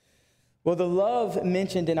Well, the love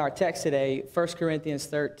mentioned in our text today, 1 Corinthians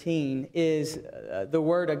 13, is the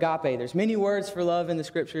word agape. There's many words for love in the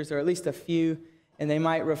scriptures, or at least a few, and they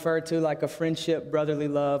might refer to like a friendship, brotherly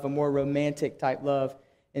love, a more romantic type love.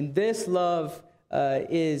 And this love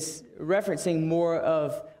is referencing more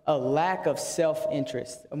of a lack of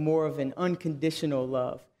self-interest, more of an unconditional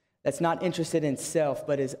love that's not interested in self,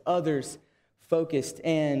 but is others focused.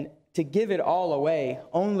 And to give it all away,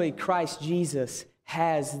 only Christ Jesus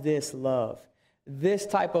has this love. This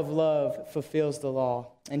type of love fulfills the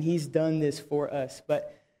law, and he's done this for us.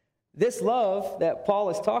 But this love that Paul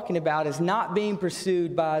is talking about is not being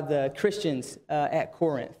pursued by the Christians at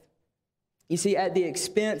Corinth. You see, at the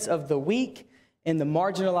expense of the weak and the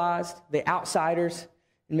marginalized, the outsiders,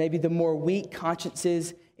 and maybe the more weak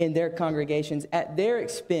consciences in their congregations, at their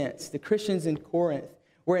expense, the Christians in Corinth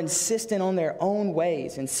were insistent on their own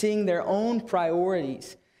ways and seeing their own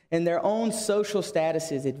priorities and their own social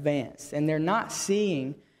statuses advance. And they're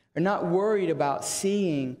not worried about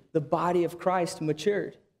seeing the body of Christ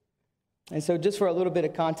matured. And so just for a little bit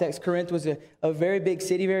of context, Corinth was a very big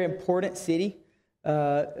city, very important city,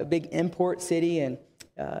 a big import city, and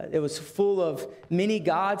it was full of many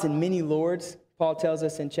gods and many lords, Paul tells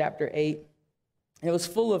us in chapter 8. And it was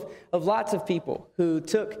full of lots of people who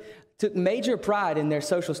took major pride in their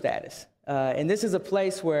social status. And this is a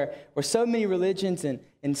place where so many religions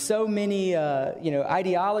and so many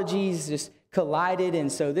ideologies just collided,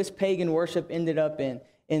 and so this pagan worship ended up in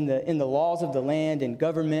the laws of the land and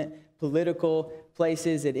government, political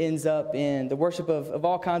places. It ends up in the worship of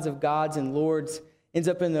all kinds of gods and lords. Ends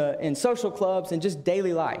up in social clubs and just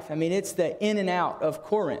daily life. I mean, it's the in and out of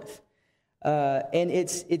Corinth, and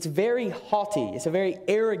it's very haughty. It's a very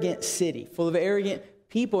arrogant city, full of arrogant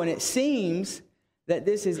people, and it seems that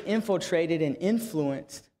this has infiltrated and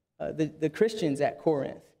influenced the Christians at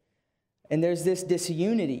Corinth. And there's this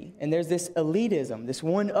disunity, and there's this elitism, this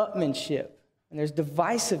one-upmanship, and there's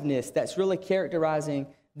divisiveness that's really characterizing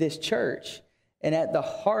this church. And at the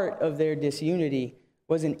heart of their disunity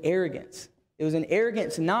was an arrogance. It was an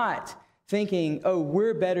arrogance not thinking, oh,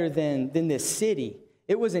 we're better than this city.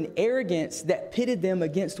 It was an arrogance that pitted them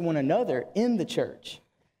against one another in the church.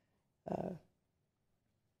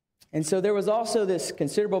 And so there was also this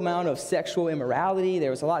considerable amount of sexual immorality. There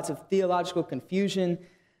was lots of theological confusion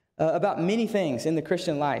about many things in the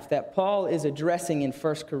Christian life that Paul is addressing in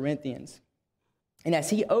 1 Corinthians. And as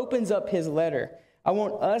he opens up his letter, I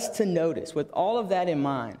want us to notice, with all of that in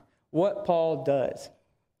mind, what Paul does.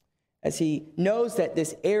 As he knows that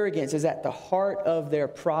this arrogance is at the heart of their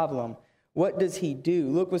problem, what does he do?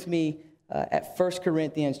 Look with me at 1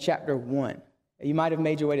 Corinthians chapter 1. You might have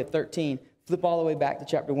made your way to 13. Flip all the way back to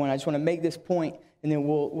chapter 1. I just want to make this point, and then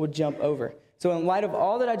we'll jump over. So in light of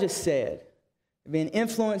all that I just said, being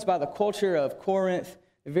influenced by the culture of Corinth,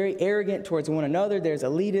 they're very arrogant towards one another. There's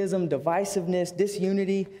elitism, divisiveness,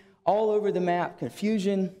 disunity, all over the map,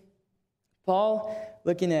 confusion. Paul,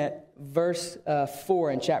 looking at verse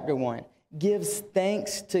 4 in chapter 1, gives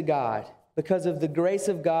thanks to God because of the grace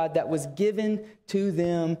of God that was given to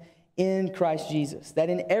them in Christ Jesus, that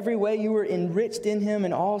in every way you were enriched in him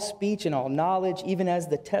in all speech and all knowledge, even as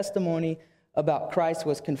the testimony about Christ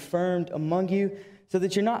was confirmed among you, so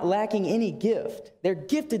that you're not lacking any gift. Their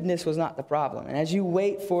giftedness was not the problem. And as you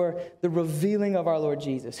wait for the revealing of our Lord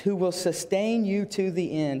Jesus, who will sustain you to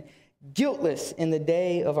the end, guiltless in the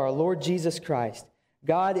day of our Lord Jesus Christ,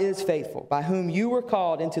 God is faithful, by whom you were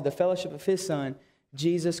called into the fellowship of his Son,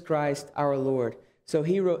 Jesus Christ our Lord. So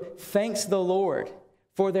he wrote, thanks the Lord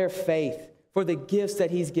for their faith, for the gifts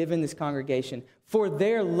that he's given this congregation, for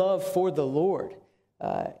their love for the Lord.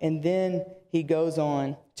 And then he goes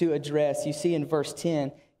on to address, you see in verse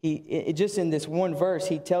 10, just in this one verse,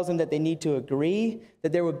 he tells them that they need to agree,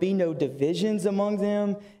 that there would be no divisions among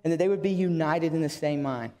them, and that they would be united in the same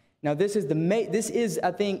mind. Now, this is,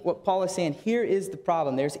 I think, what Paul is saying. Here is the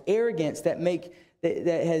problem. There's arrogance that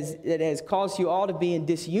has caused you all to be in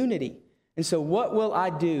disunity. And so what will I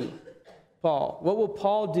do, Paul? What will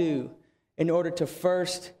Paul do in order to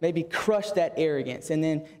first maybe crush that arrogance and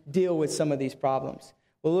then deal with some of these problems?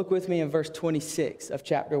 Well, look with me in verse 26 of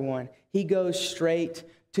chapter 1. He goes straight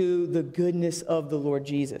to the goodness of the Lord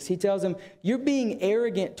Jesus. He tells them, you're being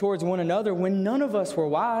arrogant towards one another when none of us were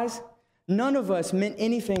wise. None of us meant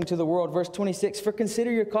anything to the world. Verse 26, for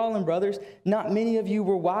consider your calling, brothers. Not many of you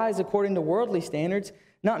were wise according to worldly standards.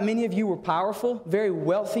 Not many of you were powerful, very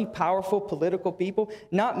wealthy, powerful political people.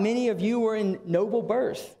 Not many of you were in noble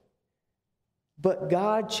birth. But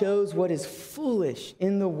God chose what is foolish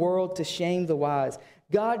in the world to shame the wise.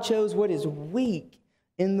 God chose what is weak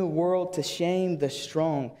in the world to shame the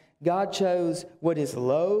strong. God chose what is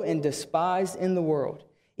low and despised in the world,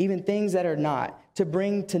 even things that are not, to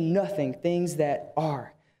bring to nothing things that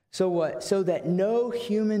are. So what? So that no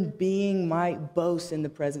human being might boast in the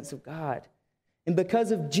presence of God. And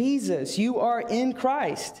because of Jesus, you are in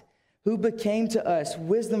Christ, who became to us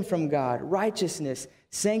wisdom from God, righteousness,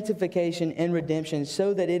 sanctification, and redemption,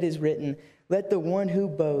 so that it is written, let the one who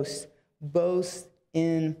boasts, boast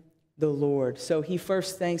in the Lord. So he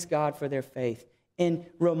first thanks God for their faith and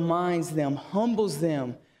reminds them, humbles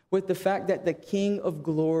them with the fact that the King of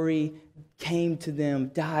glory came to them,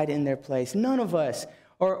 died in their place. None of us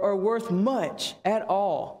are worth much at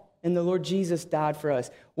all, and the Lord Jesus died for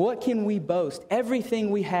us. What can we boast?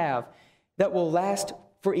 Everything we have that will last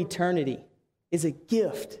for eternity is a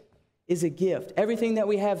gift, Everything that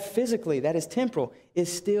we have physically that is temporal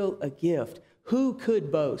is still a gift. Who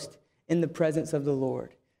could boast in the presence of the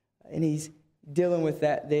Lord? And he's dealing with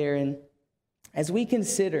that there. And as we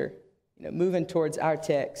consider, moving towards our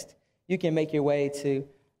text, you can make your way to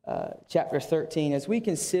chapter 13. As we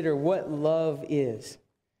consider what love is,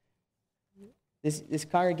 this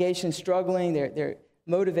congregation struggling, they're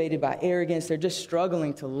motivated by arrogance. They're just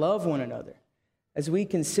struggling to love one another. As we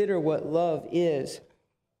consider what love is,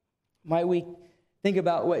 might we think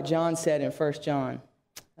about what John said in 1 John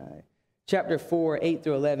chapter 4, 8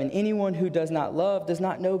 through 11. Anyone who does not love does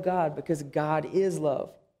not know God, because God is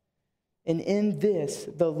love. And in this,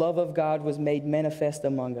 the love of God was made manifest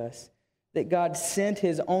among us, that God sent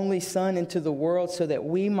his only Son into the world so that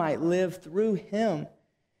we might live through him.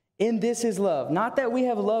 In this is love, not that we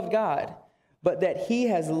have loved God, but that he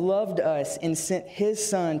has loved us and sent his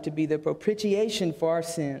Son to be the propitiation for our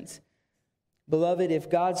sins. Beloved, if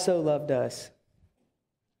God so loved us,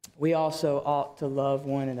 we also ought to love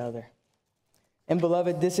one another. And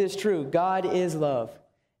beloved, this is true. God is love.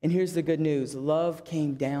 And here's the good news. Love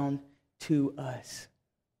came down to us.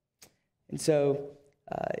 And so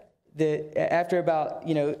after about,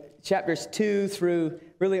 chapters 2 through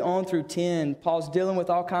really on through 10, Paul's dealing with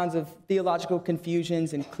all kinds of theological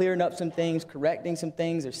confusions and clearing up some things, correcting some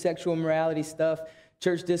things. There's sexual morality stuff,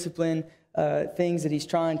 church discipline, things that he's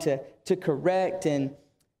trying to correct. And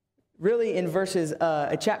really in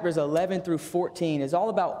chapters 11 through 14 is all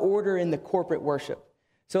about order in the corporate worship.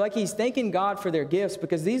 So he's thanking God for their gifts,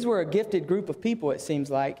 because these were a gifted group of people, it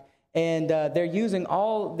seems like. And they're using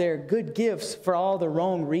all their good gifts for all the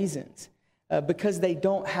wrong reasons, because they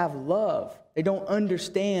don't have love. They don't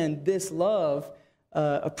understand this love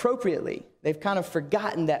appropriately. They've kind of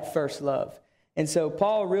forgotten that first love. And so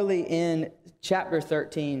Paul really in chapter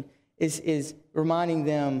 13 is reminding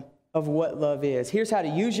them of what love is. Here's how to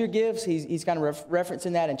use your gifts. He's kind of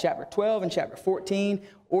referencing that in chapter 12 and chapter 14,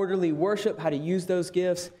 orderly worship, how to use those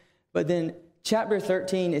gifts. But then chapter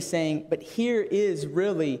 13 is saying, but here is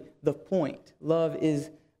really the point. Love is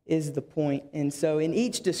the point. And so in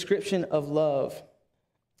each description of love,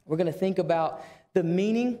 we're going to think about the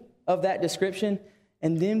meaning of that description,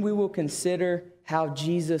 and then we will consider how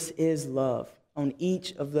Jesus is love on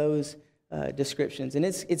each of those descriptions. And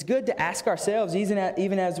it's good to ask ourselves, even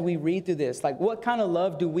as we read through this, like, what kind of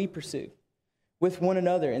love do we pursue with one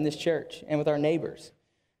another in this church and with our neighbors?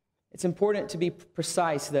 It's important to be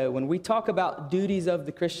precise, though, when we talk about duties of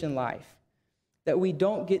the Christian life, that we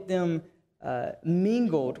don't get them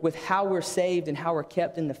mingled with how we're saved and how we're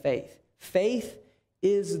kept in the faith. Faith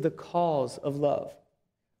is the cause of love.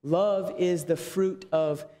 Love is the fruit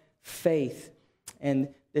of faith. And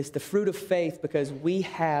it's the fruit of faith because we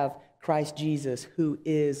have Christ Jesus, who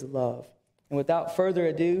is love. And without further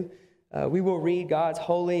ado, we will read God's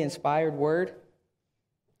holy, inspired word.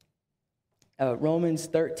 Romans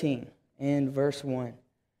 13 and verse 1.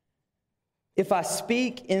 If I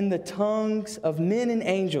speak in the tongues of men and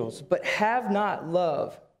angels, but have not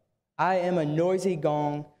love, I am a noisy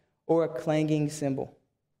gong or a clanging cymbal.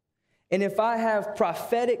 And if I have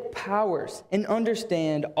prophetic powers and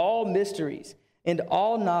understand all mysteries and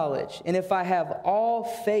all knowledge, and if I have all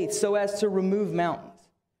faith so as to remove mountains,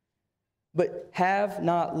 but have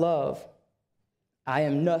not love, I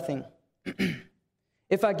am nothing.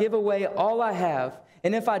 If I give away all I have,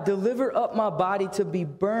 and if I deliver up my body to be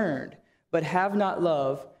burned, but have not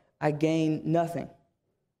love, I gain nothing.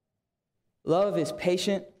 Love is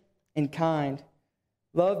patient and kind.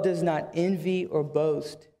 Love does not envy or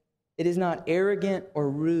boast. It is not arrogant or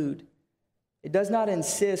rude. It does not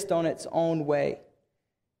insist on its own way.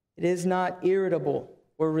 It is not irritable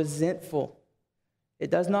or resentful.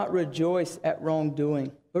 It does not rejoice at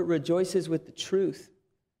wrongdoing, but rejoices with the truth.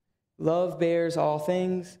 Love bears all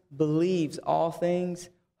things, believes all things,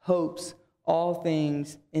 hopes all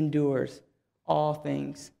things, endures all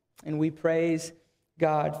things. And we praise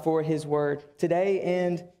God for his word today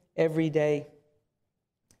and every day.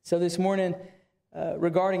 So this morning,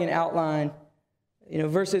 regarding an outline,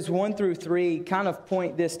 verses 1 through 3 kind of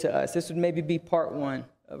point this to us. This would maybe be part 1.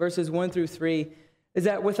 Verses 1 through 3 is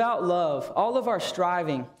that without love, all of our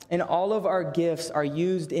striving and all of our gifts are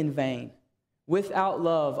used in vain. Without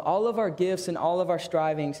love, all of our gifts and all of our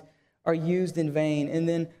strivings are used in vain. And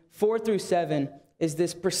then 4 through 7 is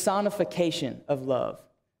this personification of love.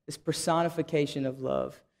 This personification of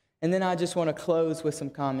love. And then I just want to close with some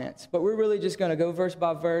comments. But we're really just going to go verse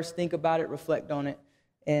by verse, think about it, reflect on it.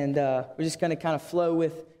 And we're just going to kind of flow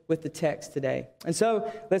with the text today. And so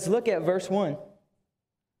let's look at verse 1.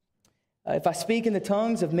 If I speak in the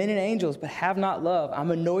tongues of men and angels, but have not love,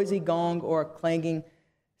 I'm a noisy gong or a clanging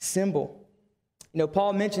cymbal.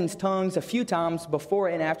 Paul mentions tongues a few times before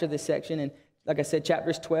and after this section. And like I said,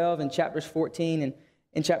 chapters 12 and chapters 14. And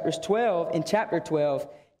in chapter 12,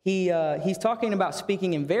 he's talking about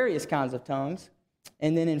speaking in various kinds of tongues.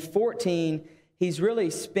 And then in 14, he's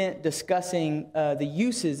really spent discussing the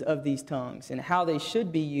uses of these tongues and how they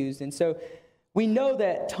should be used. And so we know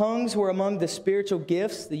that tongues were among the spiritual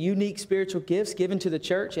gifts, the unique spiritual gifts given to the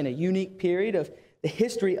church in a unique period of the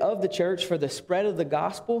history of the church for the spread of the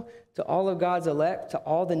gospel to all of God's elect, to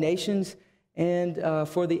all the nations, and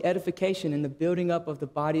for the edification and the building up of the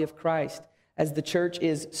body of Christ as the church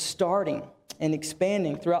is starting and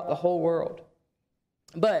expanding throughout the whole world.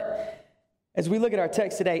 But as we look at our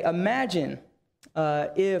text today, imagine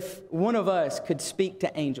if one of us could speak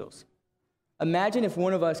to angels. Imagine if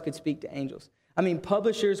one of us could speak to angels. I mean,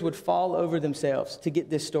 publishers would fall over themselves to get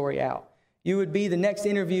this story out. You would be the next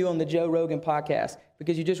interview on the Joe Rogan podcast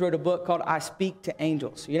because you just wrote a book called I Speak to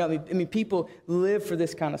Angels. I mean, people live for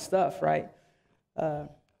this kind of stuff, right? But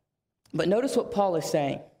notice what Paul is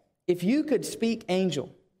saying. If you could speak angel,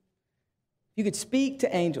 you could speak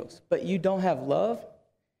to angels, but you don't have love,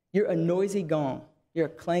 you're a noisy gong. You're a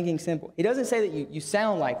clanging cymbal. He doesn't say that you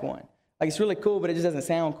sound like one. Like it's really cool, but it just doesn't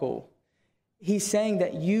sound cool. He's saying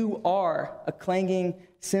that you are a clanging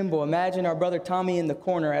cymbal. Imagine our brother Tommy in the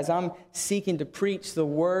corner as I'm seeking to preach the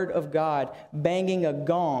word of God, banging a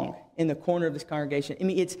gong in the corner of this congregation. I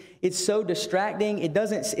mean, it's so distracting.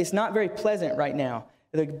 It's not very pleasant right now.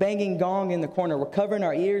 The banging gong in the corner. We're covering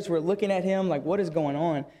our ears. We're looking at him like, what is going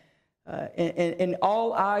on? And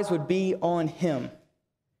all eyes would be on him.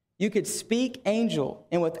 You could speak angel,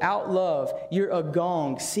 and without love, you're a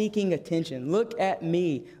gong seeking attention. Look at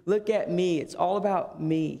me. Look at me. It's all about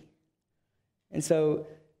me. And so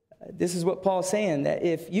this is what Paul's saying, that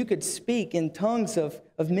if you could speak in tongues of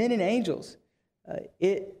men and angels,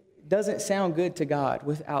 it doesn't sound good to God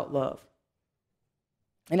without love.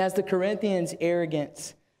 And as the Corinthians'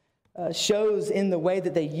 arrogance shows in the way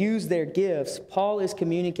that they use their gifts, Paul is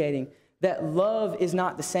communicating that love is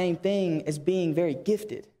not the same thing as being very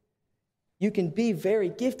gifted. You can be very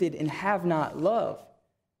gifted and have not love.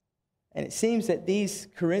 And it seems that these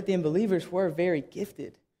Corinthian believers were very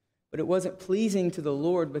gifted, but it wasn't pleasing to the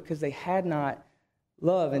Lord because they had not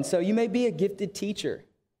love. And so you may be a gifted teacher,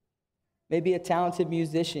 maybe a talented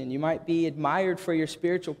musician. You might be admired for your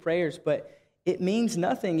spiritual prayers, but it means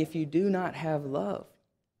nothing if you do not have love.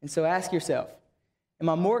 And so ask yourself, am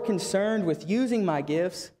I more concerned with using my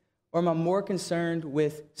gifts, or am I more concerned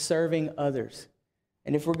with serving others?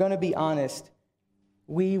 And if we're going to be honest,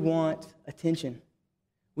 we want attention.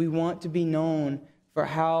 We want to be known for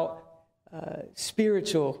how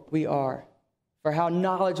spiritual we are, for how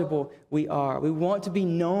knowledgeable we are. We want to be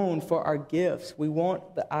known for our gifts. We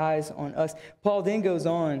want the eyes on us. Paul then goes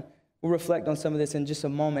on. We'll reflect on some of this in just a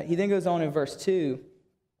moment. He then goes on in verse 2.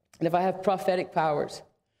 And if I have prophetic powers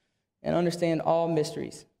and understand all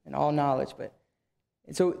mysteries and all knowledge,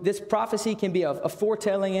 and so this prophecy can be a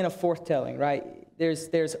foretelling and a forthtelling, right?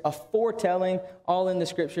 There's a foretelling all in the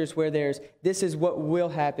scriptures where this is what will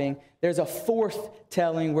happen. There's a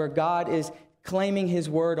forthtelling where God is claiming his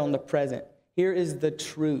word on the present. Here is the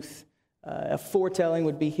truth. A foretelling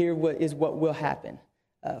would be here is what will happen.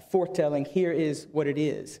 Foretelling, here is what it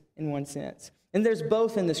is in one sense. And there's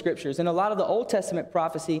both in the scriptures. And a lot of the Old Testament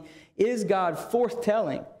prophecy is God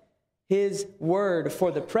forthtelling his word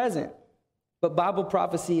for the present. But Bible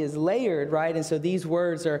prophecy is layered, right? And so these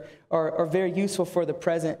words are very useful for the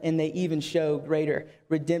present, and they even show greater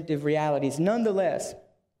redemptive realities. Nonetheless,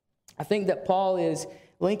 I think that Paul is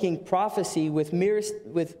linking prophecy with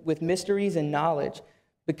mysteries and knowledge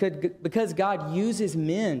because God uses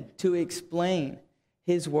men to explain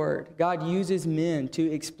his word. God uses men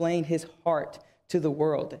to explain his heart to the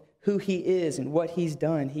world, who he is and what he's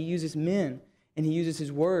done. He uses men, and he uses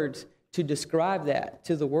his words to describe that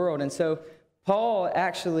to the world. And so Paul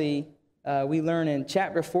actually, we learn in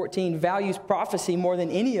chapter 14, values prophecy more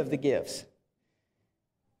than any of the gifts.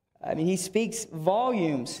 I mean, he speaks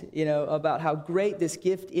volumes, about how great this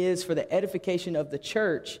gift is for the edification of the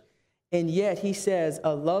church. And yet he says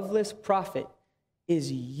a loveless prophet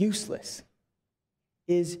is useless.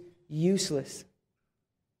 Is useless.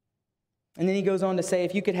 And then he goes on to say,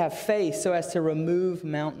 if you could have faith so as to remove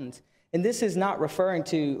mountains. And this is not referring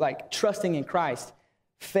to like trusting in Christ,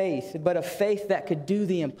 faith, but a faith that could do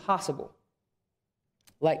the impossible.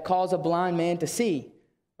 Like cause a blind man to see,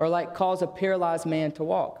 or like cause a paralyzed man to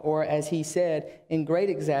walk. Or as he said, in great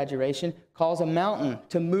exaggeration, cause a mountain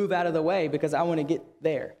to move out of the way because I want to get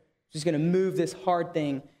there. I'm just going to move this hard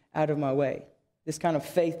thing out of my way. This kind of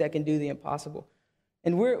faith that can do the impossible.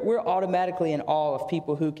 And we're automatically in awe of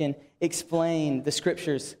people who can explain the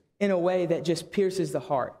scriptures in a way that just pierces the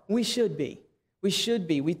heart. We should be. We should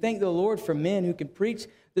be. We thank the Lord for men who can preach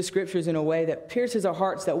the scriptures in a way that pierces our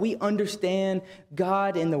hearts, that we understand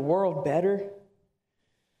God and the world better.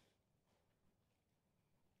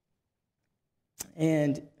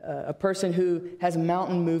 And a person who has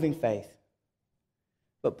mountain-moving faith.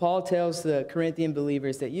 But Paul tells the Corinthian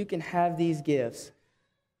believers that you can have these gifts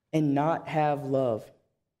and not have love.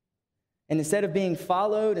 And instead of being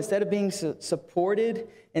followed, instead of being supported,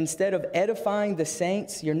 instead of edifying the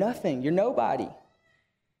saints, you're nothing. You're nobody.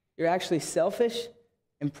 You're actually selfish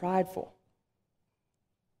and prideful.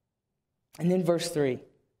 And then verse 3.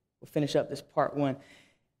 We'll finish up this part 1.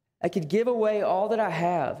 I could give away all that I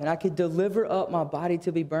have, and I could deliver up my body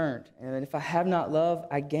to be burned. And if I have not love,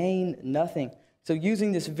 I gain nothing. So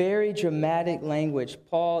using this very dramatic language,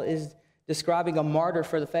 Paul is describing a martyr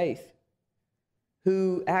for the faith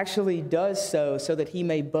who actually does so that he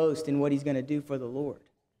may boast in what he's going to do for the Lord.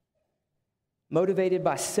 Motivated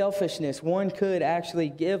by selfishness, one could actually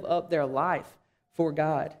give up their life for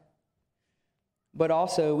God. But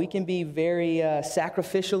also, we can be very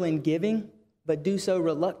sacrificial in giving, but do so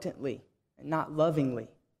reluctantly and not lovingly.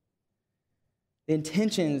 The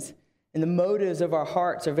intentions and the motives of our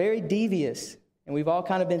hearts are very devious. And we've all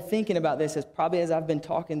kind of been thinking about this as I've been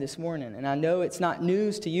talking this morning. And I know it's not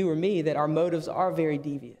news to you or me that our motives are very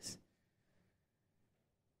devious.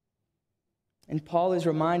 And Paul is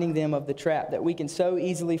reminding them of the trap that we can so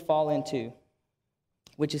easily fall into,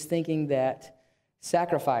 which is thinking that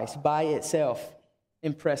sacrifice by itself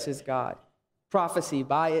impresses God. Prophecy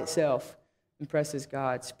by itself impresses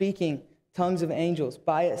God. Speaking tongues of angels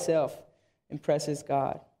by itself impresses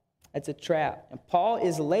God. That's a trap. And Paul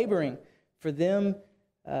is laboring for them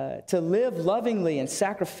to live lovingly and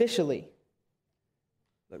sacrificially.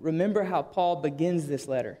 But remember how Paul begins this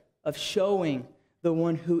letter of showing the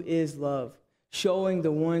one who is love, showing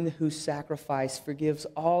the one whose sacrifice forgives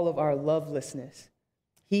all of our lovelessness.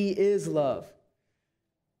 He is love.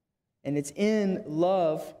 And it's in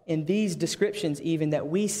love, in these descriptions even, that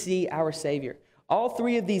we see our Savior. All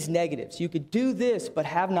three of these negatives, you could do this but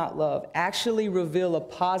have not love, actually reveal a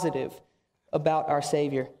positive about our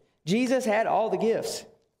Savior. Jesus had all the gifts.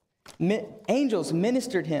 Angels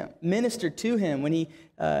ministered to him when he,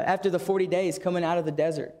 after the 40 days coming out of the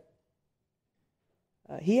desert.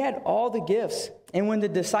 He had all the gifts. And when the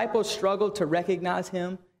disciples struggled to recognize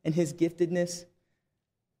him and his giftedness,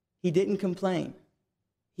 he didn't complain.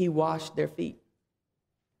 He washed their feet.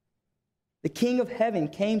 The King of heaven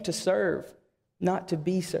came to serve, not to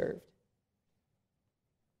be served.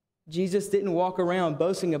 Jesus didn't walk around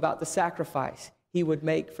boasting about the sacrifice he would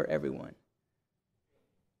make for everyone.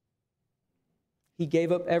 He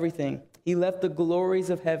gave up everything. He left the glories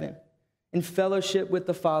of heaven in fellowship with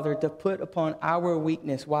the Father to put upon our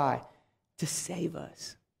weakness. Why? To save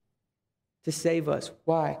us. To save us.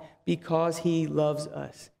 Why? Because he loves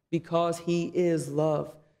us. Because he is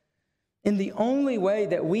love. And the only way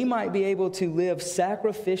that we might be able to live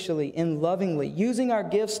sacrificially and lovingly, using our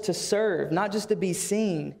gifts to serve, not just to be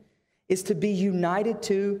seen, is to be united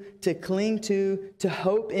to cling to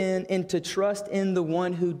hope in, and to trust in the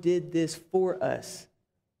one who did this for us,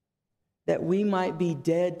 that we might be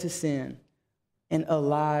dead to sin and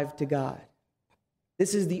alive to God.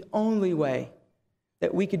 This is the only way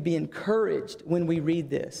that we could be encouraged when we read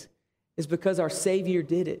this, is because our Savior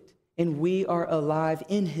did it, and we are alive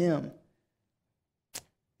in him,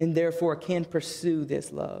 and therefore can pursue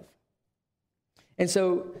this love. And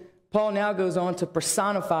so Paul now goes on to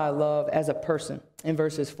personify love as a person in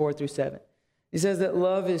verses 4 through 7. He says that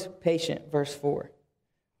love is patient, verse 4.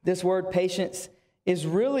 This word patience is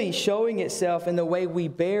really showing itself in the way we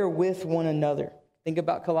bear with one another. Think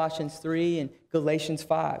about Colossians 3 and Galatians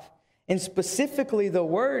 5. And specifically, the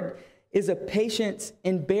word is a patience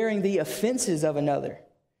in bearing the offenses of another,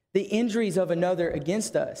 the injuries of another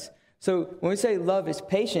against us. So when we say love is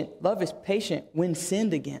patient when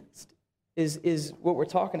sinned against is what we're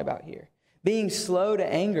talking about here. being slow to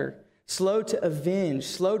anger, slow to avenge,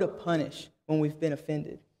 slow to punish when we've been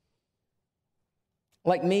offended.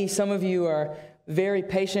 Like me, some of you are very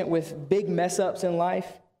patient with big mess-ups in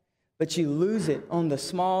life, but you lose it on the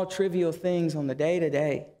small, trivial things on the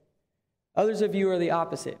day-to-day. Others of you are the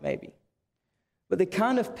opposite, maybe. But the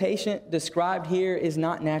kind of patient described here is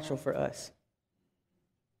not natural for us.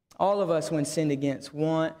 All of us, when sinned against,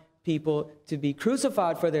 want people to be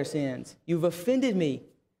crucified for their sins. You've offended me.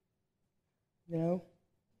 You know?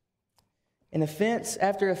 And offense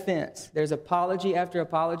after offense. There's apology after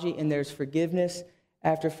apology, and there's forgiveness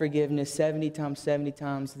after forgiveness, 70 times, 70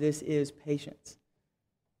 times. This is patience.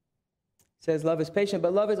 It says love is patient,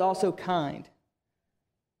 but love is also kind.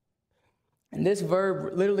 And this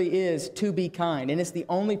verb literally is to be kind. And it's the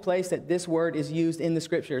only place that this word is used in the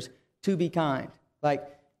scriptures, to be kind. Like,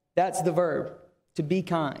 that's the verb, to be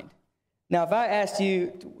kind. Now, if I asked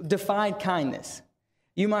you to define kindness,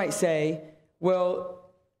 you might say, well,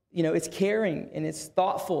 you know, it's caring and it's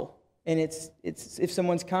thoughtful. And it's if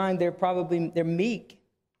someone's kind, they're meek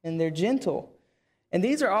and they're gentle. And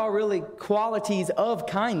these are all really qualities of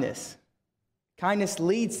kindness. Kindness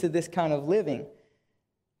leads to this kind of living.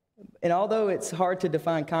 And although it's hard to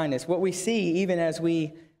define kindness, what we see, even as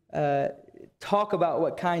we talk about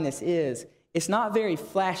what kindness is, it's not very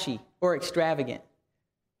flashy or extravagant.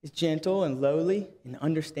 It's gentle and lowly and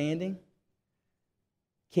understanding,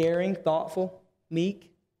 caring, thoughtful, meek,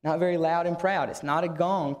 not very loud and proud. It's not a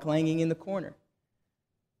gong clanging in the corner.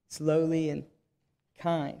 It's lowly and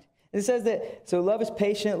kind. And it says that, so love is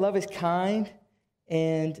patient, love is kind,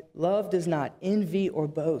 and love does not envy or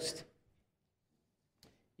boast.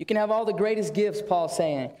 You can have all the greatest gifts, Paul's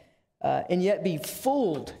saying, and yet be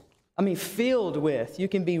filled with. You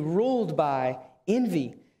can be ruled by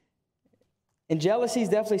envy. And jealousy is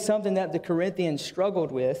definitely something that the Corinthians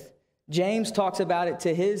struggled with. James talks about it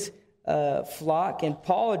to his flock, and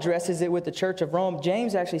Paul addresses it with the church of Rome.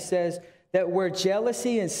 James actually says that where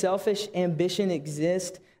jealousy and selfish ambition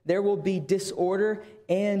exist, there will be disorder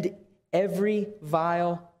and every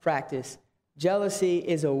vile practice. Jealousy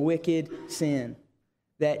is a wicked sin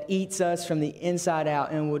that eats us from the inside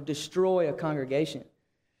out and will destroy a congregation.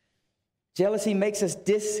 Jealousy makes us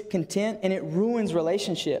discontent and it ruins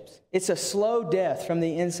relationships. It's a slow death from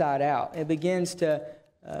the inside out. It begins to,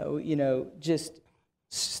 just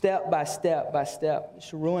step by step,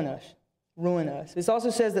 just ruin us. This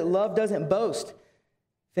also says that love doesn't boast.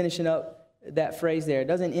 Finishing up that phrase there. It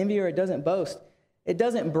doesn't envy or it doesn't boast. It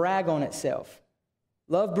doesn't brag on itself.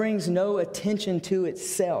 Love brings no attention to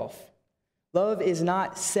itself. Love is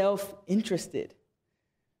not self-interested.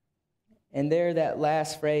 And there, that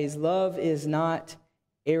last phrase, love is not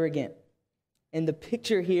arrogant. And the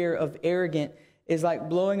picture here of arrogant is like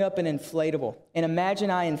blowing up an inflatable. And imagine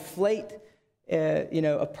I inflate,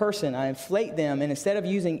 a person. I inflate them, and instead of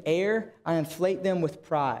using air, I inflate them with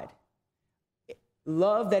pride.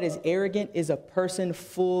 Love that is arrogant is a person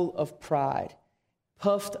full of pride,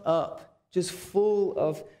 puffed up, just full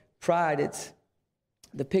of pride. It's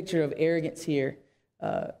the picture of arrogance here.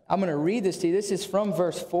 I'm going to read this to you. This is from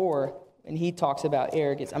verse 4, and he talks about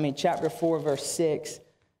arrogance. Chapter 4, verse 6.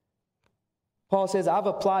 Paul says, I've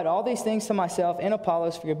applied all these things to myself and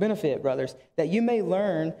Apollos for your benefit, brothers, that you may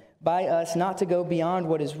learn by us not to go beyond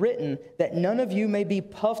what is written, that none of you may be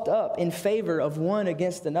puffed up in favor of one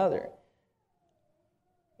against another.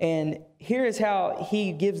 And here is how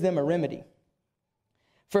he gives them a remedy.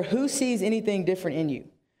 For who sees anything different in you?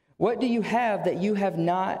 What do you have that you have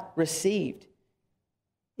not received?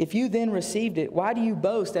 If you then received it, why do you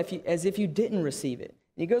boast as if you didn't receive it?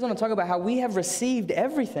 And he goes on to talk about how we have received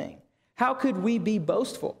everything. How could we be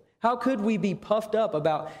boastful? How could we be puffed up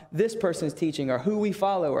about this person's teaching or who we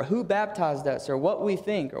follow or who baptized us or what we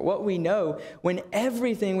think or what we know when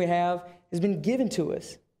everything we have has been given to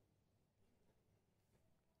us?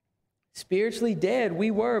 Spiritually dead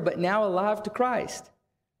we were, but now alive to Christ.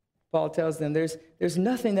 Paul tells them there's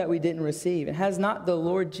nothing that we didn't receive. And has not the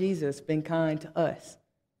Lord Jesus been kind to us,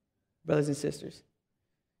 brothers and sisters?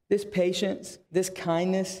 This patience, this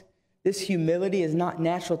kindness, this humility is not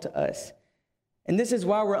natural to us. And this is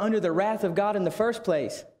why we're under the wrath of God in the first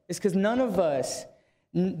place. It's because none of us,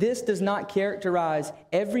 this does not characterize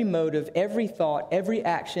every motive, every thought, every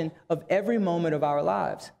action of every moment of our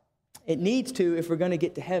lives. It needs to if we're going to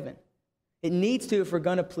get to heaven. It needs to if we're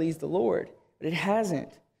going to please the Lord. But it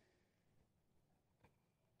hasn't.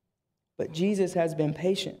 But Jesus has been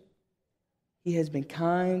patient. He has been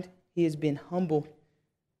kind. He has been humble.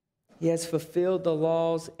 He has fulfilled the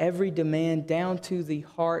law's every demand down to the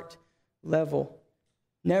heart level.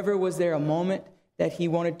 Never was there a moment that he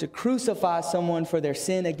wanted to crucify someone for their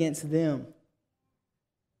sin against them.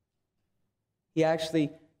 He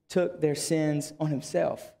actually took their sins on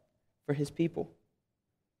himself for his people.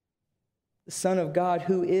 The Son of God,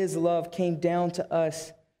 who is love, came down to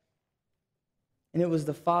us, and it was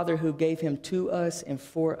the Father who gave him to us and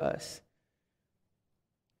for us.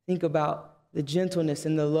 Think about the gentleness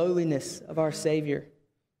and the lowliness of our Savior.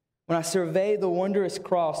 When I survey the wondrous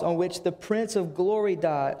cross on which the Prince of Glory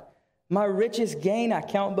died, my richest gain I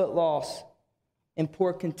count but loss, and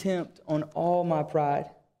pour contempt on all my pride.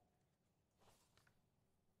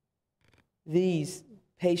 These,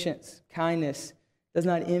 patience, kindness, does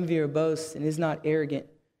not envy or boast, and is not arrogant,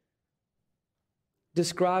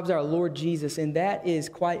 describes our Lord Jesus, and that is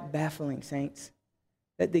quite baffling, saints,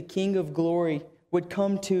 that the King of Glory would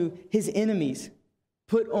come to his enemies,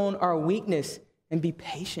 put on our weakness, and be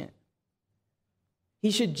patient.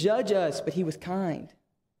 He should judge us, but he was kind.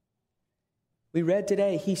 We read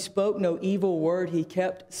today, he spoke no evil word. He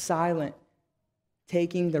kept silent,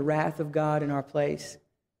 taking the wrath of God in our place.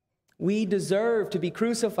 We deserve to be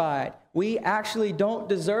crucified. We actually don't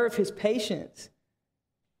deserve his patience.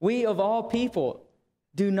 We, of all people,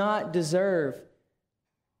 do not deserve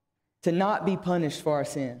to not be punished for our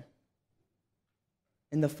sin.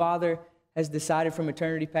 And the Father has decided from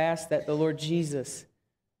eternity past that the Lord Jesus,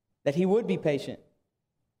 that he would be patient,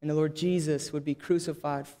 and the Lord Jesus would be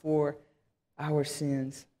crucified for our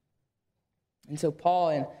sins. And so Paul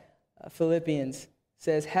in Philippians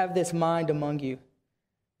says, have this mind among you,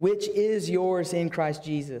 which is yours in Christ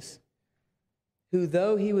Jesus, who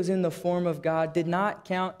though he was in the form of God, did not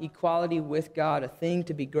count equality with God a thing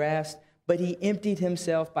to be grasped, but he emptied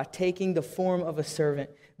himself by taking the form of a servant.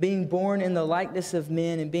 Being born in the likeness of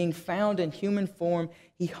men and being found in human form,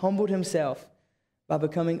 he humbled himself by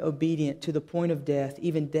becoming obedient to the point of death,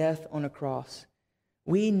 even death on a cross.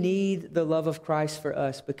 We need the love of Christ for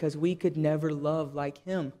us because we could never love like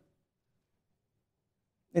him.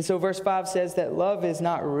 And so verse 5 says that love is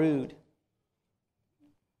not rude.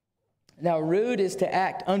 Now, rude is to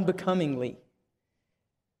act unbecomingly.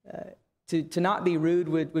 To not be rude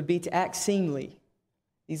would be to act seemly.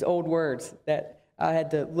 These old words that I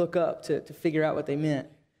had to look up to figure out what they meant.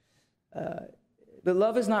 But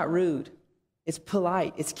love is not rude. It's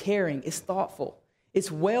polite. It's caring. It's thoughtful. It's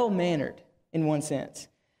well-mannered in one sense.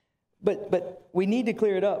 But we need to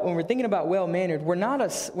clear it up. When we're thinking about well-mannered, we're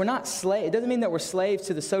not slave. It doesn't mean that we're slaves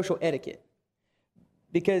to the social etiquette.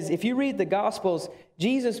 Because if you read the Gospels,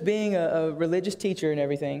 Jesus being a religious teacher and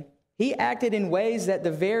everything, he acted in ways that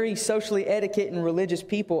the very socially etiquette and religious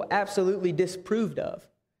people absolutely disapproved of.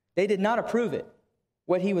 They did not approve it,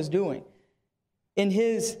 what he was doing. In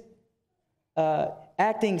his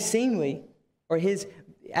acting seemly, or his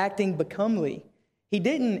acting becomely, he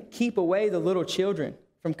didn't keep away the little children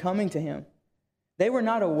from coming to him. They were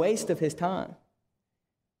not a waste of his time.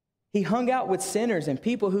 He hung out with sinners and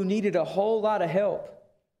people who needed a whole lot of help.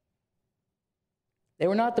 They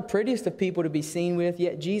were not the prettiest of people to be seen with,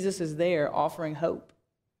 yet Jesus is there offering hope.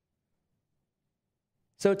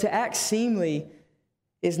 So to act seemly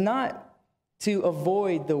is not to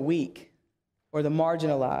avoid the weak or the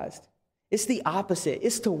marginalized. It's the opposite.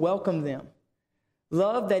 It's to welcome them.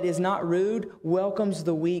 Love that is not rude welcomes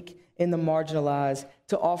the weak and the marginalized,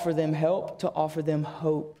 to offer them help, to offer them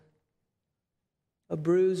hope. A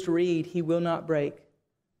bruised reed he will not break.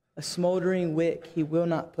 A smoldering wick he will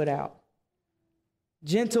not put out.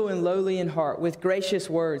 Gentle and lowly in heart, with gracious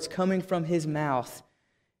words coming from his mouth,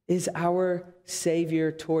 is our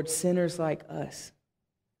Savior towards sinners like us,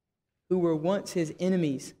 who were once his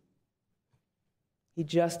enemies. He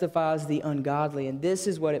justifies the ungodly, and this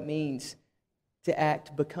is what it means to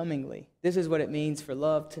act becomingly. This is what it means for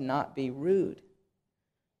love to not be rude.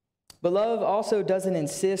 But love also doesn't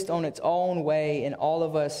insist on its own way in all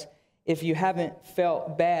of us. If you haven't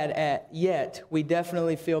felt bad at yet, we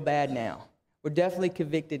definitely feel bad now. We're definitely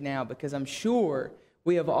convicted now because I'm sure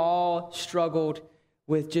we have all struggled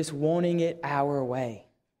with just wanting it our way.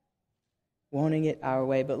 Wanting it our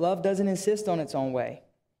way. But love doesn't insist on its own way.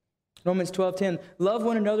 Romans 12:10, love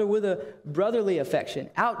one another with a brotherly affection.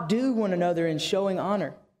 Outdo one another in showing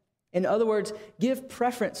honor. In other words, give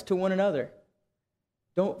preference to one another.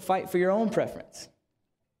 Don't fight for your own preference.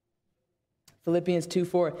 Philippians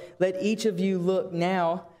 2:4, let each of you look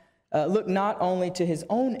not only to his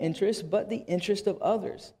own interest, but the interest of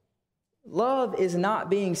others. Love is not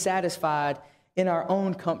being satisfied in our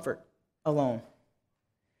own comfort alone.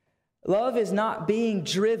 Love is not being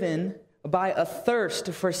driven by a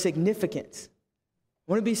thirst for significance.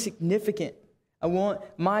 I want to be significant. I want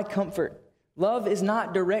my comfort. Love is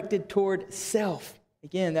not directed toward self.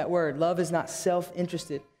 Again, that word, love is not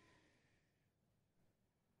self-interested.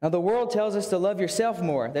 Now, the world tells us to love yourself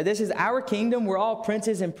more, that this is our kingdom. We're all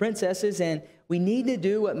princes and princesses, and We need to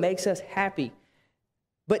do what makes us happy.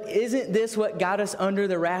 But isn't this what got us under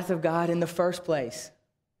the wrath of God in the first place?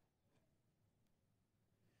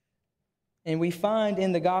 And we find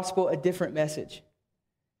in the gospel a different message.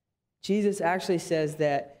 Jesus actually says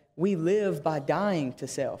that we live by dying to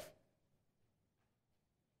self.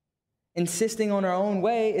 Insisting on our own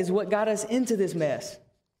way is what got us into this mess.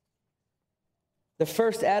 The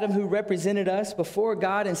first Adam who represented us before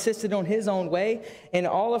God insisted on his own way, and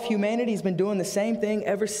all of humanity has been doing the same thing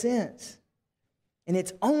ever since. And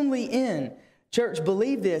it's only in, church,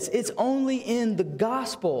 believe this, it's only in the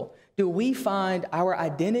gospel do we find our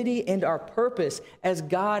identity and our purpose as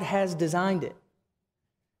God has designed it.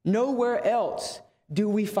 Nowhere else do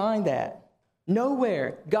we find that.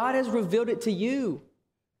 Nowhere. God has revealed it to you.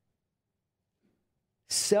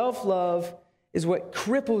 Self-love is what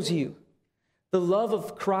cripples you. The love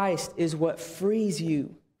of Christ is what frees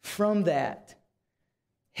you from that.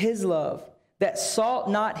 His love that sought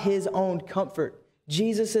not his own comfort.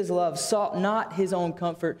 Jesus' love sought not his own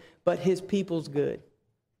comfort, but his people's good.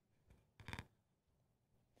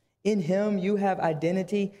 In him, you have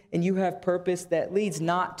identity and you have purpose that leads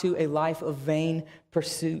not to a life of vain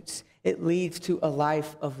pursuits. It leads to a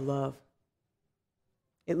life of love.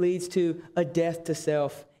 It leads to a death to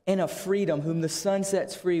self and a freedom. Whom the Son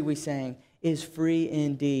sets free, we sang, is free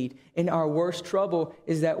indeed. And our worst trouble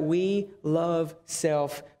is that we love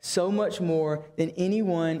self so much more than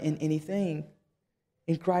anyone and anything.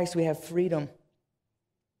 In Christ, we have freedom.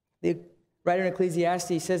 The writer in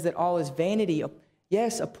Ecclesiastes says that all is vanity.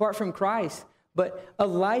 Yes, apart from Christ. But a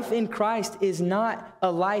life in Christ is not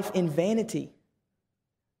a life in vanity.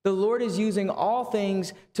 The Lord is using all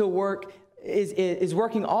things to work, is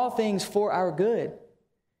working all things for our good.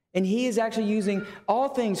 And he is actually using all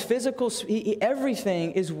things, physical,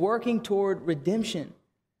 everything is working toward redemption.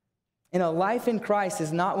 And a life in Christ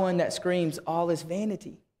is not one that screams, all is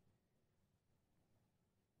vanity.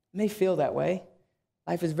 It may feel that way.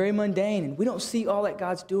 Life is very mundane, and we don't see all that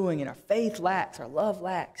God's doing, and our faith lacks, our love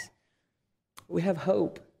lacks. We have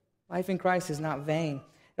hope. Life in Christ is not vain.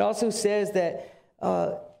 It also says that,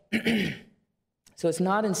 so it's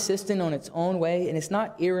not insistent on its own way, and it's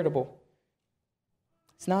not irritable.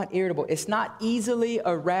 It's not irritable. It's not easily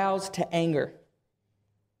aroused to anger.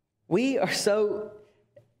 We are so,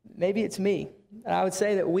 maybe it's me, I would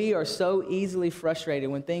say that we are so easily frustrated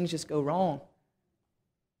when things just go wrong.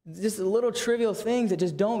 Just little trivial things that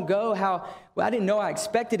just don't go I didn't know I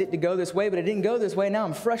expected it to go this way, but it didn't go this way. Now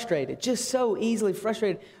I'm frustrated, just so easily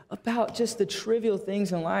frustrated about just the trivial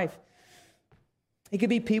things in life. It could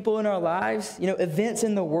be people in our lives, events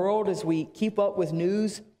in the world as we keep up with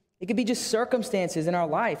news. It could be just circumstances in our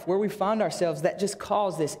life where we find ourselves that just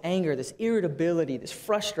cause this anger, this irritability, this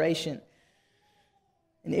frustration.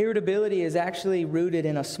 And irritability is actually rooted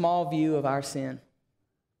in a small view of our sin.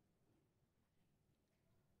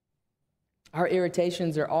 Our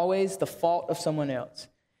irritations are always the fault of someone else.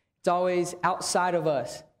 It's always outside of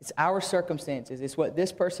us. It's our circumstances. It's what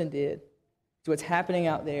this person did. It's what's happening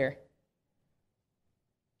out there.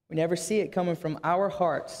 We never see it coming from our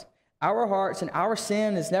hearts. Our hearts and our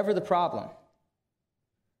sin is never the problem.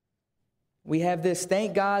 We have this,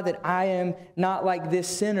 thank God that I am not like this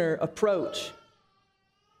sinner approach.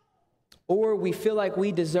 Or we feel like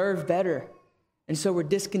we deserve better, and so we're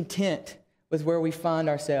discontent with where we find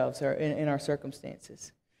ourselves or in our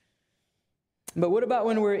circumstances. But what about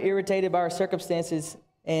when we're irritated by our circumstances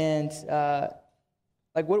and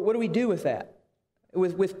what do we do with that?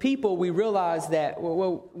 With people, we realize that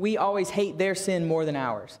we always hate their sin more than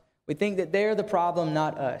ours. We think that they're the problem,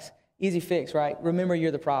 not us. Easy fix, right? Remember,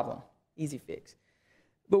 you're the problem. Easy fix.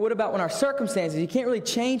 But what about when our circumstances? You can't really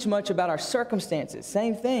change much about our circumstances.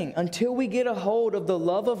 Same thing. Until we get a hold of the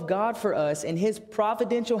love of God for us and his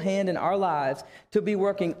providential hand in our lives to be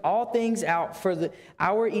working all things out for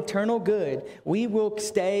our eternal good, we will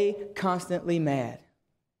stay constantly mad.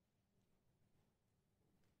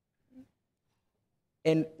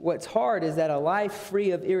 And what's hard is that a life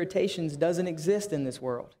free of irritations doesn't exist in this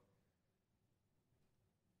world.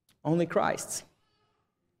 Only Christ's.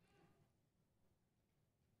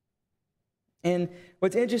 And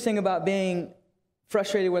what's interesting about being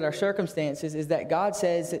frustrated with our circumstances is that God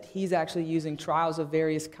says that he's actually using trials of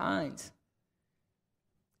various kinds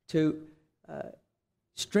to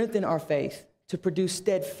strengthen our faith, to produce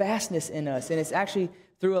steadfastness in us. And it's actually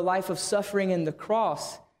through a life of suffering and the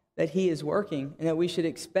cross that he is working, and that we should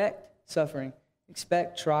expect suffering,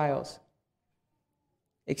 expect trials.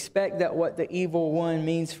 Expect that what the evil one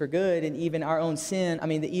means for good and even our own sin,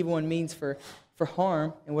 the evil one means for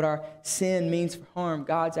harm, and what our sin means for harm,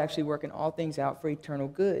 God's actually working all things out for eternal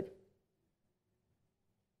good.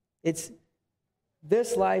 It's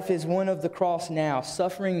This life is one of the cross now,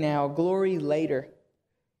 suffering now, glory later.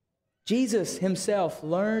 Jesus himself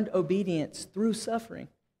learned obedience through suffering,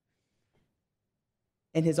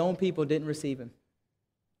 and his own people didn't receive him.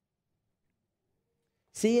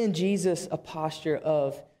 See in Jesus a posture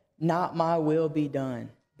of, not my will be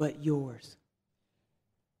done, but yours.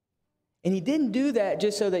 And he didn't do that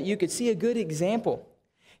just so that you could see a good example.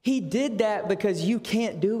 He did that because you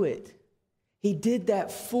can't do it. He did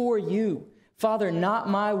that for you. Father, not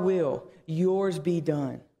my will, yours be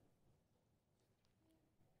done.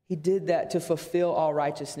 He did that to fulfill all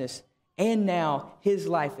righteousness. And now his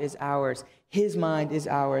life is ours. His mind is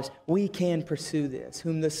ours. We can pursue this.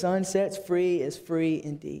 Whom the Son sets free is free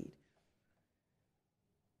indeed.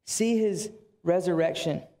 See his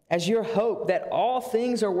resurrection as your hope that all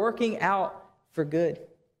things are working out for good.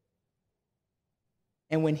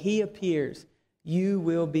 And when he appears, you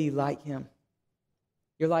will be like him.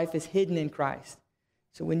 Your life is hidden in Christ.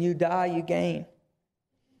 So when you die, you gain.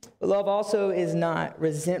 But love also is not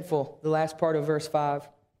resentful, the last part of verse 5.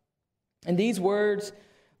 And these words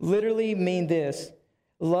literally mean this.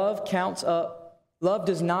 Love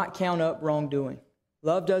does not count up wrongdoing.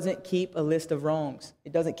 Love doesn't keep a list of wrongs.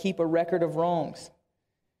 It doesn't keep a record of wrongs.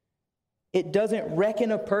 It doesn't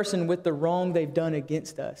reckon a person with the wrong they've done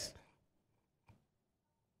against us.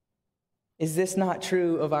 Is this not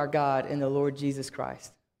true of our God and the Lord Jesus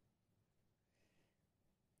Christ?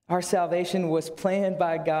 Our salvation was planned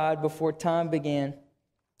by God before time began.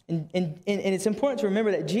 And it's important to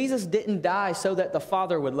remember that Jesus didn't die so that the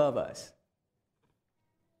Father would love us.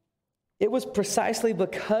 It was precisely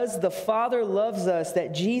because the Father loves us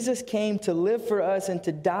that Jesus came to live for us and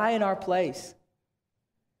to die in our place.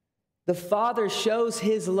 The Father shows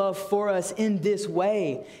his love for us in this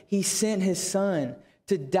way. He sent his Son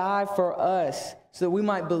to die for us so that we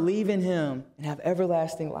might believe in him and have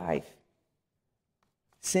everlasting life.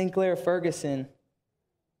 Sinclair Ferguson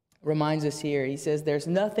reminds us here. He says, there's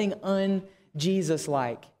nothing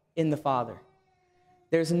un-Jesus-like in the Father.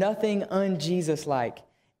 There's nothing un-Jesus-like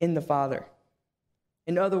in the Father.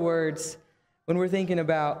 In other words, when we're thinking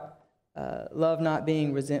about love not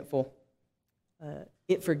being resentful,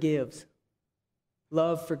 it forgives.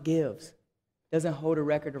 Love forgives. Doesn't hold a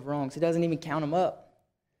record of wrongs. It doesn't even count them up.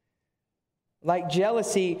 Like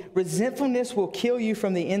jealousy, resentfulness will kill you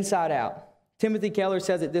from the inside out. Timothy Keller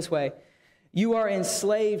says it this way: you are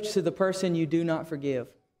enslaved to the person you do not forgive.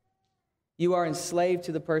 You are enslaved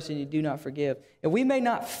to the person you do not forgive. And we may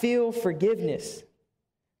not feel forgiveness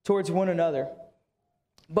towards one another,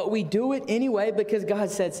 but we do it anyway because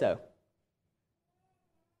God said so.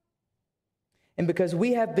 And because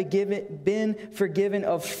we have been forgiven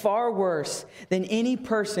of far worse than any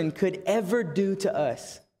person could ever do to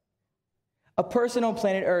us. A person on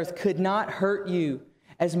planet Earth could not hurt you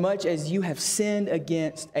as much as you have sinned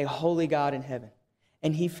against a holy God in heaven.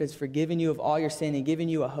 And he has forgiven you of all your sin and given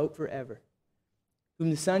you a hope forever. Whom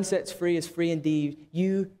the Son sets free is free indeed.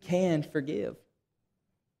 You can forgive.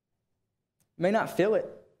 You may not feel it.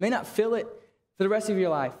 You may not feel it for the rest of your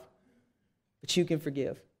life, but you can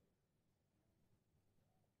forgive.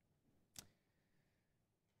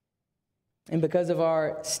 And because of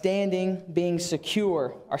our standing being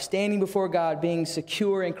secure, our standing before God being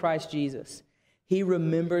secure in Christ Jesus, he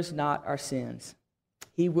remembers not our sins.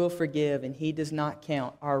 He will forgive, and he does not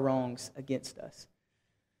count our wrongs against us.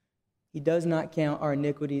 He does not count our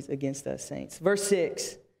iniquities against us, saints. Verse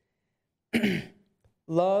 6,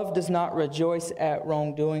 love does not rejoice at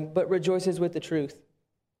wrongdoing, but rejoices with the truth.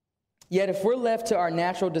 Yet if we're left to our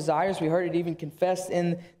natural desires, we heard it even confessed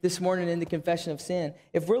this morning in the confession of sin.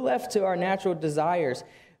 If we're left to our natural desires,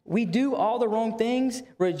 we do all the wrong things,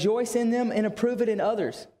 rejoice in them, and approve it in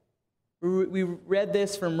others. We read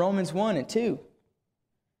this from Romans 1 and 2.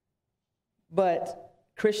 But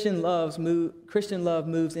Christian love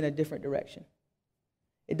moves in a different direction.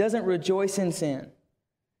 It doesn't rejoice in sin.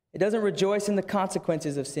 It doesn't rejoice in the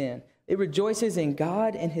consequences of sin. It rejoices in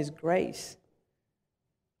God and his grace.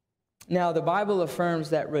 Now, the Bible affirms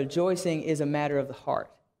that rejoicing is a matter of the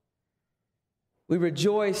heart. We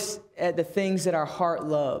rejoice at the things that our heart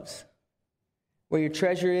loves. Where your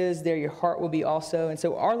treasure is, there your heart will be also. And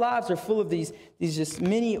so our lives are full of these just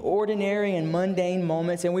many ordinary and mundane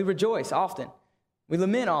moments, and we rejoice often. We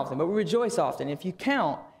lament often, but we rejoice often. If you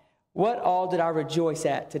count, what all did I rejoice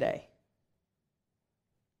at today?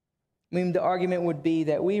 I mean, the argument would be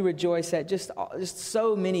that we rejoice at just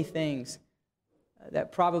so many things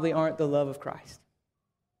that probably aren't the love of Christ.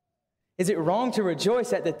 Is it wrong to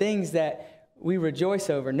rejoice at the things that we rejoice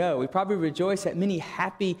over? No, we probably rejoice at many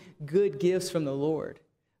happy, good gifts from the Lord.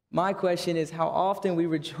 My question is how often we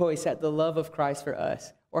rejoice at the love of Christ for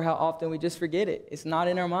us, or how often we just forget it. It's not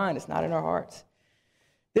in our mind. It's not in our hearts.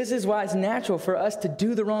 This is why it's natural for us to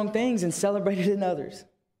do the wrong things and celebrate it in others.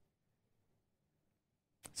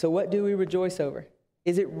 So what do we rejoice over?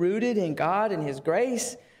 Is it rooted in God and His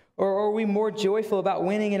grace? Or are we more joyful about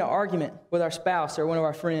winning an argument with our spouse or one of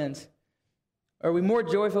our friends? Or are we more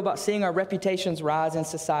joyful about seeing our reputations rise in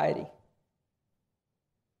society?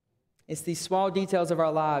 It's these small details of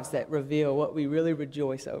our lives that reveal what we really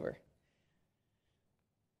rejoice over.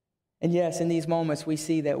 And yes, in these moments, we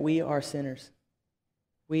see that we are sinners.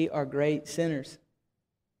 We are great sinners.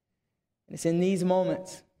 And it's in these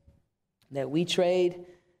moments that we trade.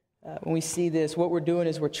 When we see this, what we're doing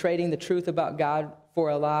is we're trading the truth about God for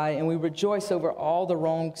a lie, and we rejoice over all the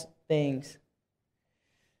wrong things.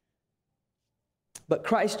 But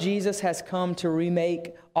Christ Jesus has come to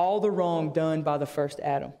remake all the wrong done by the first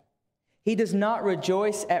Adam. He does not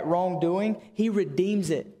rejoice at wrongdoing. He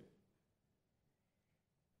redeems it.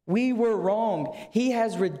 We were wrong. He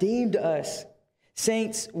has redeemed us.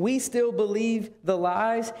 Saints, we still believe the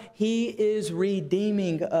lies. He is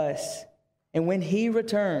redeeming us. And when He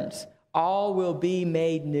returns, all will be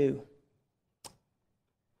made new.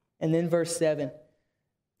 And then verse 7,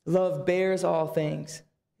 love bears all things,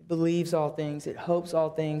 it believes all things, it hopes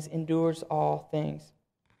all things, endures all things.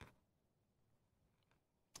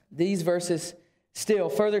 These verses still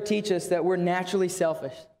further teach us that we're naturally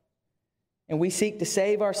selfish, and we seek to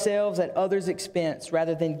save ourselves at others' expense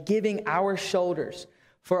rather than giving our shoulders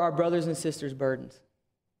for our brothers and sisters' burdens.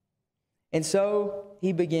 And so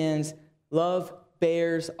he begins, love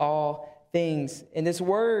bears all things. And this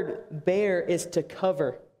word bear is to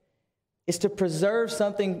cover. It's to preserve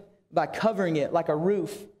something by covering it like a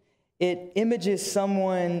roof. It images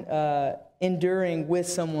someone enduring with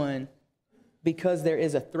someone because there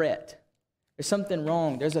is a threat. There's something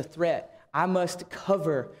wrong. There's a threat. I must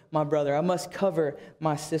cover my brother. I must cover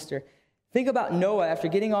my sister. Think about Noah after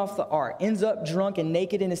getting off the ark, ends up drunk and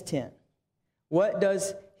naked in his tent. What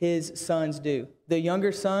does his sons do? The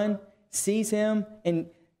younger son sees him and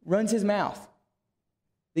runs his mouth.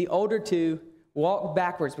 The older two walk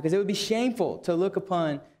backwards because it would be shameful to look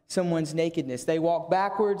upon someone's nakedness. They walk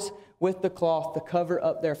backwards with the cloth to cover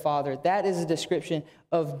up their father. That is a description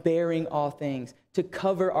of bearing all things, to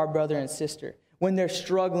cover our brother and sister when they're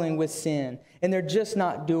struggling with sin and they're just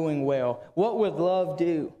not doing well. What would love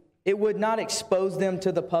do? It would not expose them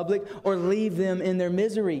to the public or leave them in their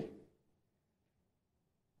misery.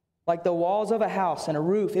 Like the walls of a house and a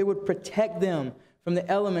roof, it would protect them from the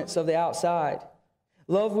elements of the outside.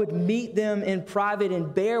 Love would meet them in private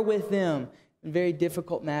and bear with them in very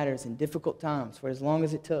difficult matters and difficult times for as long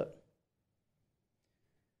as it took.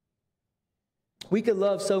 We could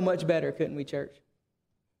love so much better, couldn't we, church?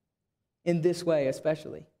 In this way,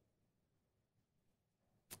 especially.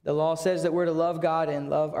 The law says that we're to love God and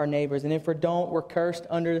love our neighbors. And if we don't, we're cursed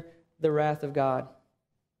under the wrath of God.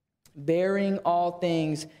 Bearing all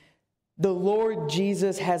things, the Lord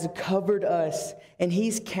Jesus has covered us, and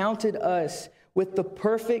He's counted us with the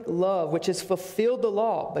perfect love, which has fulfilled the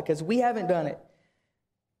law because we haven't done it.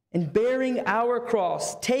 And bearing our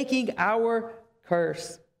cross, taking our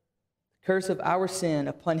curse of our sin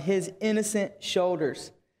upon His innocent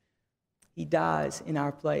shoulders, He dies in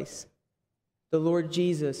our place. The Lord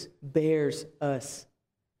Jesus bears us,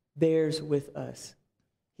 bears with us.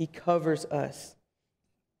 He covers us.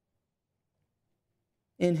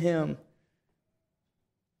 In Him,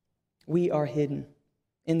 we are hidden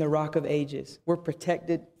in the rock of ages. We're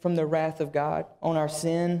protected from the wrath of God on our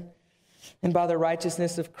sin, and by the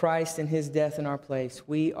righteousness of Christ and His death in our place,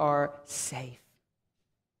 we are safe.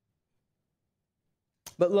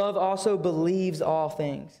 But love also believes all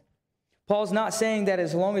things. Paul's not saying that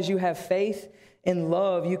as long as you have faith in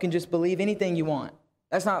love, you can just believe anything you want.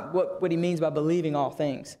 That's not what he means by believing all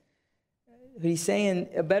things. What he's saying,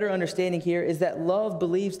 a better understanding here, is that love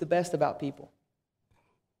believes the best about people.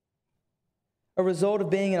 A result of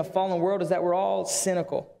being in a fallen world is that we're all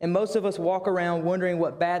cynical, and most of us walk around wondering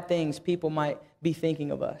what bad things people might be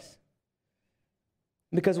thinking of us.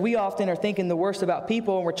 Because we often are thinking the worst about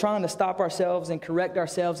people, and we're trying to stop ourselves and correct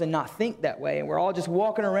ourselves and not think that way, and we're all just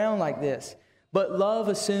walking around like this. But love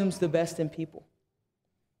assumes the best in people.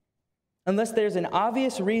 Unless there's an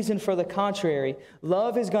obvious reason for the contrary,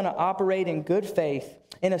 love is going to operate in good faith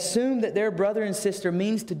and assume that their brother and sister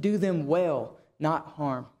means to do them well, not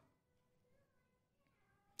harm.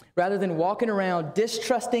 Rather than walking around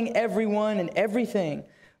distrusting everyone and everything,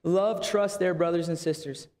 love trusts their brothers and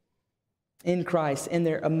sisters in Christ, and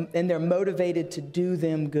they're motivated to do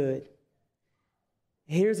them good.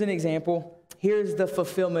 Here's an example. Here's the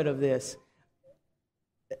fulfillment of this.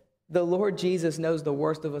 The Lord Jesus knows the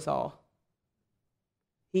worst of us all.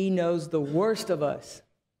 He knows the worst of us,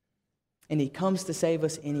 and he comes to save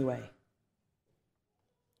us anyway.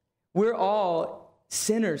 We're all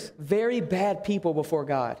sinners, very bad people before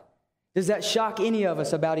God. Does that shock any of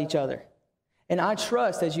us about each other? And I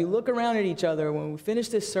trust as you look around at each other when we finish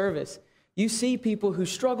this service, you see people who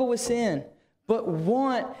struggle with sin but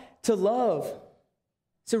want to love.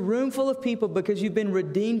 It's a room full of people because you've been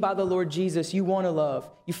redeemed by the Lord Jesus. You want to love.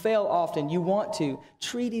 You fail often. You want to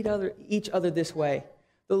treat each other this way.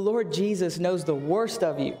 The Lord Jesus knows the worst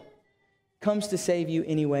of you, comes to save you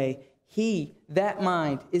anyway. That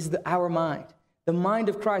mind is our mind. The mind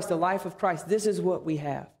of Christ, the life of Christ. This is what we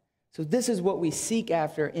have. So this is what we seek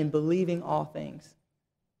after in believing all things.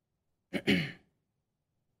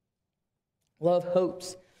 Love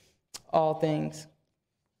hopes all things.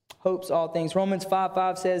 Hopes all things. Romans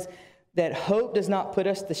 5:5 says that hope does not put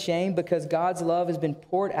us to shame because God's love has been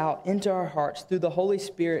poured out into our hearts through the Holy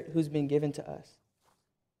Spirit who's been given to us.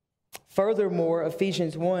 Furthermore,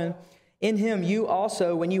 Ephesians 1, in him you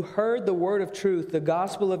also, when you heard the word of truth, the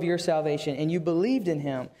gospel of your salvation, and you believed in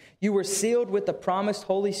him, you were sealed with the promised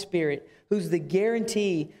Holy Spirit, who's the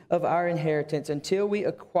guarantee of our inheritance until we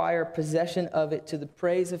acquire possession of it to the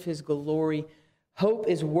praise of his glory. Hope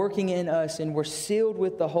is working in us, and we're sealed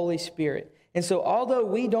with the Holy Spirit. And so although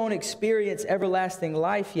we don't experience everlasting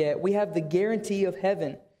life yet, we have the guarantee of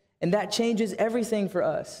heaven, and that changes everything for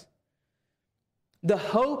us. The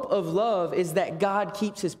hope of love is that God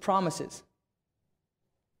keeps his promises.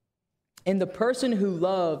 And the person who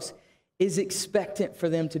loves is expectant for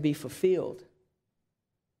them to be fulfilled.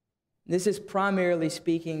 This is primarily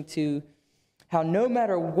speaking to how no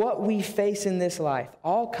matter what we face in this life,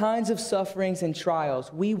 all kinds of sufferings and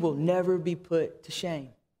trials, we will never be put to shame.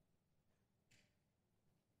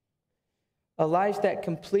 A life that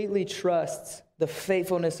completely trusts the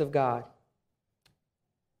faithfulness of God.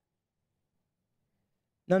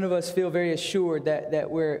 None of us feel very assured that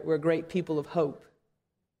we're great people of hope.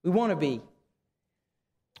 We want to be.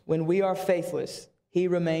 When we are faithless, he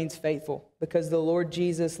remains faithful because the Lord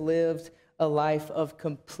Jesus lived a life of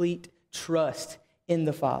complete trust in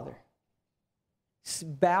the Father.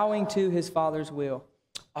 Bowing to his Father's will.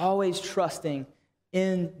 Always trusting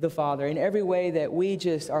in the Father. In every way that we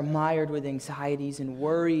just are mired with anxieties and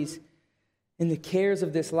worries and the cares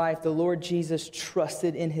of this life, the Lord Jesus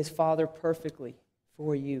trusted in his Father perfectly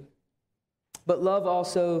for you. But love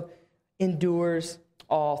also endures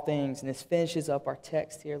all things. And this finishes up our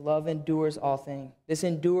text here. Love endures all things. This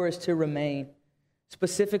endures to remain.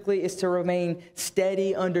 Specifically, is to remain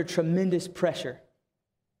steady under tremendous pressure.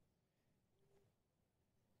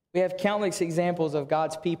 We have countless examples of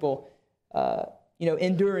God's people,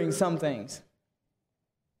 enduring some things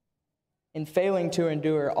and failing to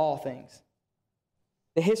endure all things.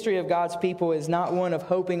 The history of God's people is not one of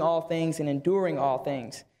hoping all things and enduring all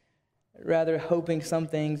things, rather hoping some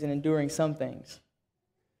things and enduring some things.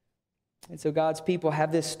 And so God's people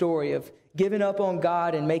have this story of giving up on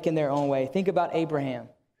God and making their own way. Think about Abraham.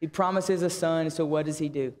 He promises a son, so what does he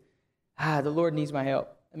do? The Lord needs my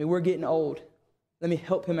help. We're getting old. Let me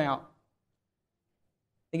help him out.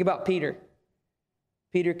 Think about Peter.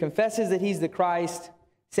 Peter confesses that he's the Christ,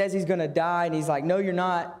 says he's going to die, and he's like, no, you're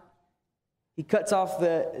not. He cuts off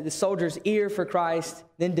the soldier's ear for Christ,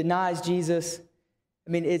 then denies Jesus.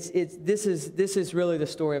 This is really the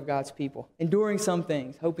story of God's people. Enduring some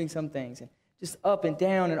things, hoping some things, and just up and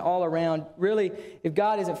down and all around. Really, if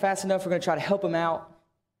God isn't fast enough, we're going to try to help him out.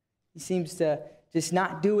 He seems to just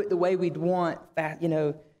not do it the way we'd want.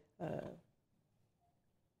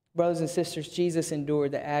 Brothers and sisters, Jesus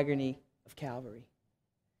endured the agony of Calvary,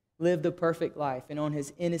 lived a perfect life, and on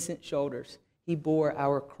his innocent shoulders, he bore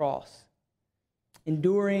our cross.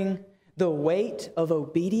 Enduring the weight of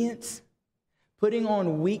obedience, putting on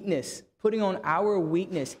our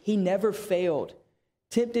weakness. He never failed.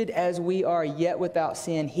 Tempted as we are, yet without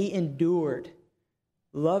sin, he endured,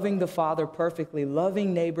 loving the Father perfectly,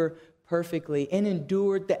 loving neighbor perfectly, and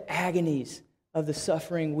endured the agonies of the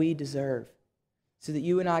suffering we deserve, so that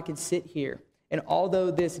you and I can sit here. And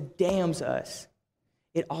although this damns us,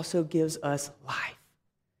 it also gives us life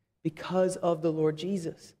because of the Lord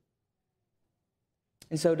Jesus.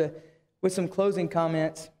 And so with some closing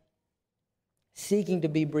comments, seeking to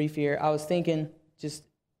be brief here, I was thinking just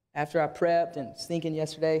after I prepped and was thinking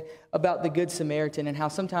yesterday about the Good Samaritan and how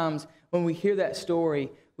sometimes when we hear that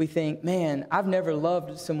story, we think, man, I've never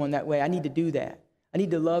loved someone that way. I need to do that. I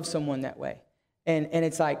need to love someone that way. And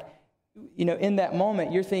it's like, in that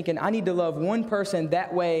moment, you're thinking, I need to love one person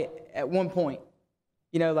that way at one point.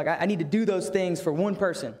 I need to do those things for one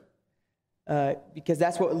person because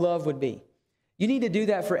that's what love would be. You need to do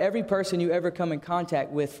that for every person you ever come in contact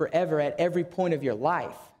with forever at every point of your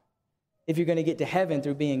life if you're going to get to heaven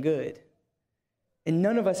through being good. And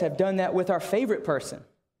none of us have done that with our favorite person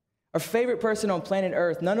on planet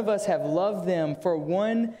Earth. None of us have loved them for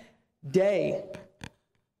one day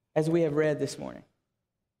as we have read this morning.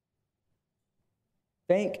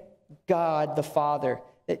 Thank God the Father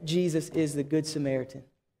that Jesus is the Good Samaritan.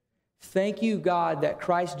 Thank you, God, that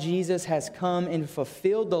Christ Jesus has come and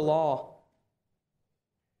fulfilled the law.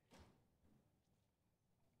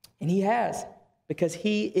 And he has, because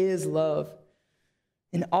he is love.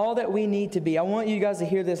 And all that we need to be, I want you guys to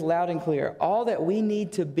hear this loud and clear. All that we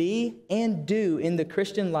need to be and do in the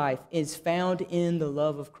Christian life is found in the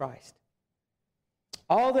love of Christ.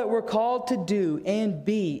 All that we're called to do and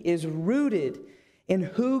be is rooted in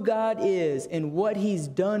who God is and what he's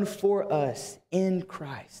done for us in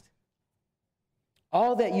Christ.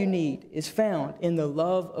 All that you need is found in the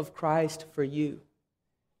love of Christ for you.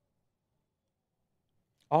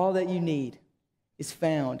 All that you need is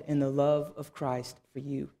found in the love of Christ for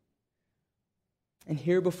you. And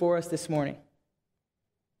here before us this morning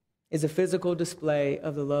is a physical display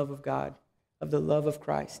of the love of God, of the love of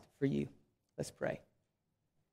Christ for you. Let's pray.